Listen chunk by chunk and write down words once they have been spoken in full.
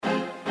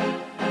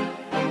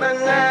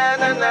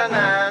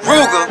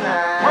Ruger,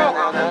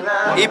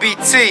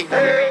 EBT,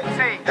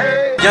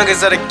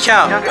 youngest of the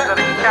count.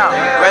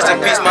 Rest in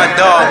peace, my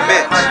dog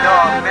Mitch.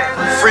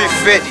 Free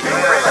 50.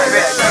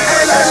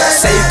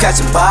 Say you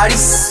catching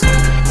bodies,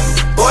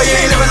 boy, you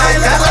ain't living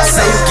like that.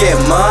 say you get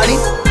money,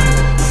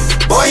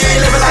 Boy, you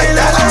ain't living like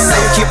that.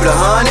 say you keep it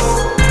 100.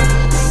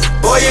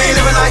 Boy, you ain't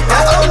living like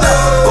that. Oh no.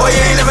 Boy,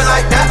 you ain't living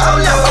like that. Oh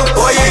no.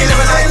 Boy, you ain't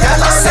living like that.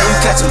 Say you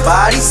catching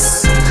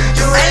bodies,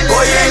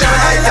 Boy, you ain't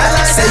living like that.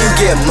 say you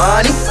get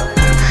money,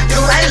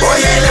 Boy,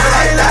 you ain't living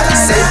like that.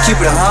 say you keep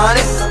it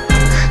 100.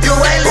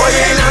 Boy,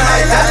 you ain't living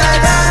like that.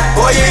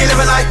 Boy, you ain't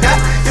living like that.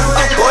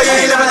 Boy, you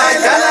ain't living like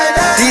that.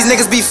 These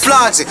niggas be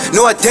flogging,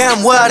 knowing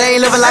damn well they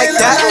ain't living like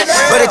that.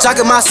 But they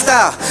jocking my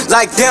style,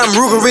 like damn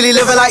Ruger really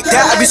living like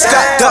that. I be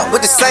strapped up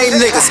with the same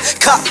niggas,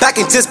 cop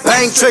back and just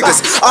bang triggers.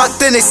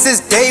 Authentic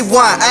since day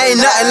one, I ain't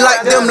nothing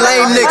like them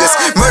lame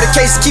niggas. Murder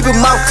cases, keep your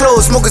mouth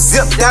closed, smoke a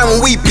zip down when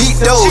we beat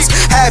those.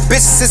 Had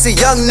bitches since a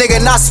young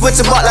nigga, and I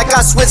switch them up like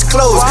I switch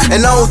clothes.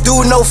 And I don't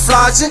do no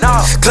flogging,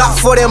 Glock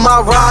 40 in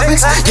my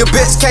robins. Your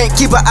bitch can't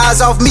keep her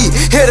eyes off me,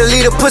 here to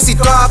lead a pussy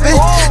throbbing.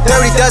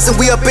 Dirty dozen,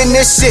 we up in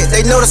this shit,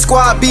 they know the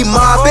squad be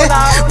mobbing.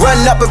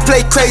 Run up and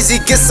play crazy,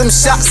 get some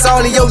shots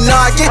all in your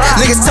noggin.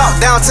 Niggas talk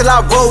down till I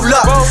roll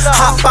up,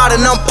 hop out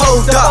and I'm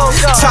pulled up.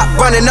 Chop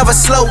running, never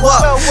slow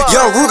up.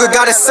 Young Ruger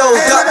got it sold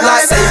up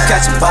like. Say you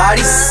catching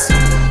bodies,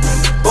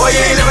 Boy, you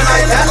ain't living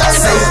like that.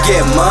 say you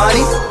get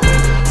money,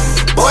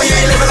 Boy, you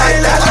ain't living like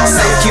that.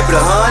 say you keep it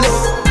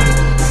 100.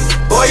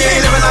 Boy, you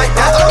ain't living like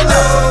that. Oh no.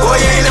 Boy,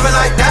 you ain't living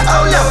like that.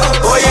 Oh no.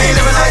 Boy, you ain't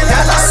living like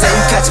that. Say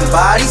you catching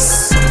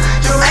bodies,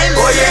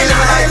 Boy, you ain't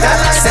living like that.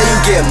 say you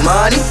get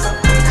money,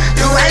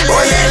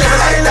 Boy, you ain't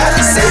living like that.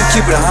 say you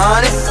keep it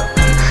 100.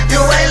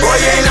 Boy,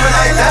 you ain't living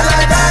like that.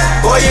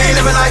 Boy, you ain't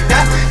living like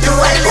that.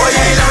 Boy,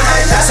 you ain't living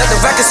like that. Set the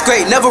record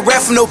straight, never ran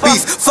from no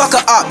beef. Fuck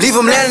her up, leave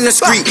him laying in the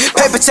street.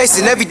 Paper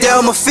chasing every day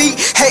on my feet.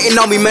 Hating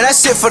on me, man, that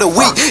shit for the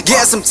week.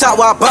 Getting some top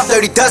while I bump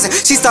 30 dozen.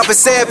 She stop and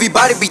say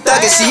everybody be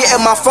thuggin'. She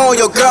hitting my phone,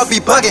 your girl be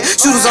bugging.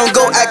 Shooters on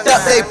go, act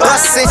up, they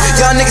bustin'.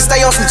 Y'all niggas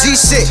stay on some G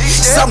shit.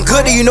 Something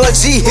good and you know a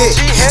G hit.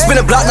 Spin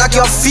a block, knock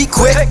you off feet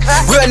quick.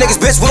 Real niggas,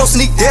 bitch, we don't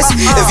sneak this.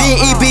 If you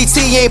ain't EBT,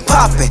 you ain't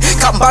poppin'.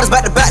 Coppin' bottles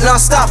back to back, now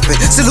I'm stoppin'.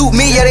 Salute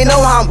me, yeah, they know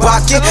how I'm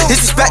rockin'.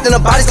 Disrespectin'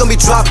 the body's gonna be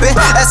droppin'.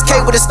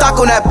 SK with a stock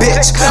on that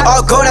bitch.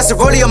 All gold, that's a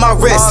rollie on my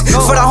wrist.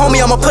 For the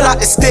homie, I'ma pull out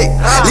the stick.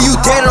 Leave you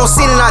dead, no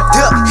scene and I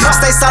dip.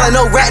 Stay solid,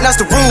 no rat, that's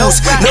the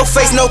rules. No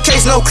face, no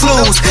case, no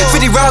clues.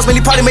 50 rounds, man,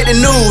 he probably make the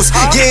news.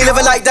 You ain't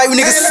living like that, you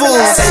niggas fools.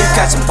 Say you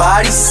catching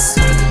bodies,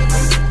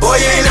 Boy,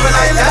 you ain't living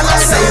like that.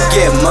 say you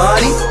get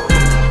money,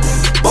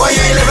 Boy,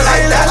 you ain't living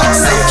like that.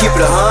 say you keep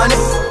it 100.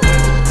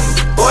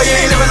 Boy, you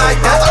ain't living like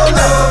that. Oh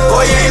no.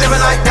 Boy, you ain't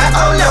living like that.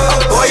 Oh no.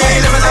 Boy, you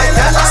ain't living like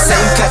that. Say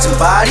you catching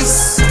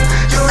bodies,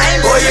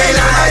 Boy, you ain't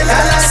living like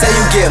that. say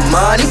you get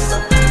money,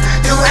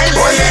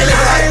 Boy, you ain't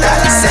living like that.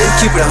 say you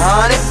keep it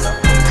 100.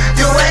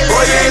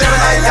 Boy, you ain't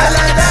living like that.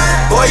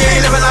 Boy, you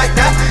ain't living like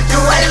that.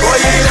 Boy,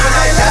 you ain't living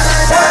like that.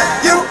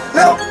 You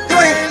know you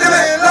ain't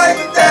living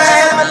like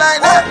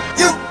that.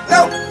 You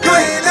know you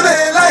ain't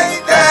living like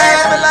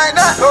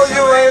that. No,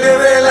 you ain't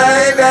living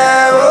like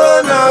that.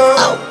 Oh no.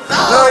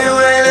 No, you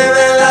ain't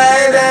living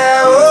like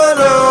that. Oh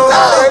no.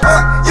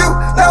 You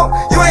know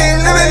you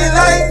ain't living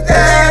like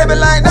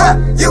that.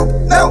 You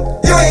know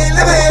you ain't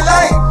living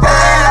like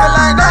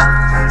that.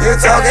 You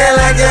talking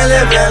like you're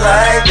living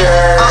like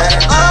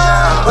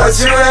that, but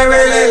you ain't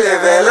really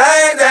living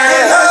like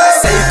that.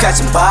 Say you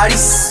catching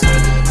bodies,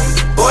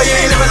 Boy, you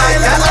ain't living like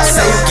that.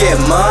 say you get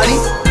money,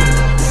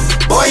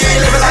 Boy, you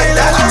ain't living like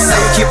that. say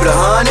you keep it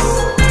 100.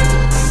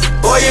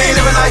 Boy, you ain't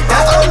living like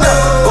that. Oh no.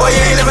 Boy,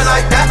 you ain't living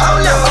like that. Oh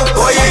no.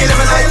 Boy, you ain't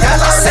living like that.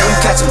 Say you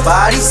catching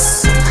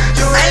bodies, Boy,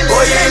 you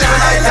ain't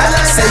living like that.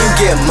 say you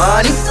get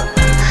money,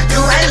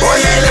 Boy,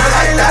 you ain't living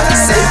like that.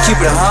 say you keep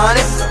it 100.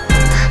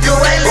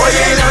 Boy,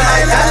 you ain't living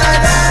like that.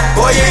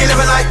 Boy, you ain't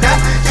living like that.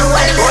 Boy,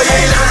 you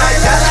ain't living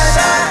like that.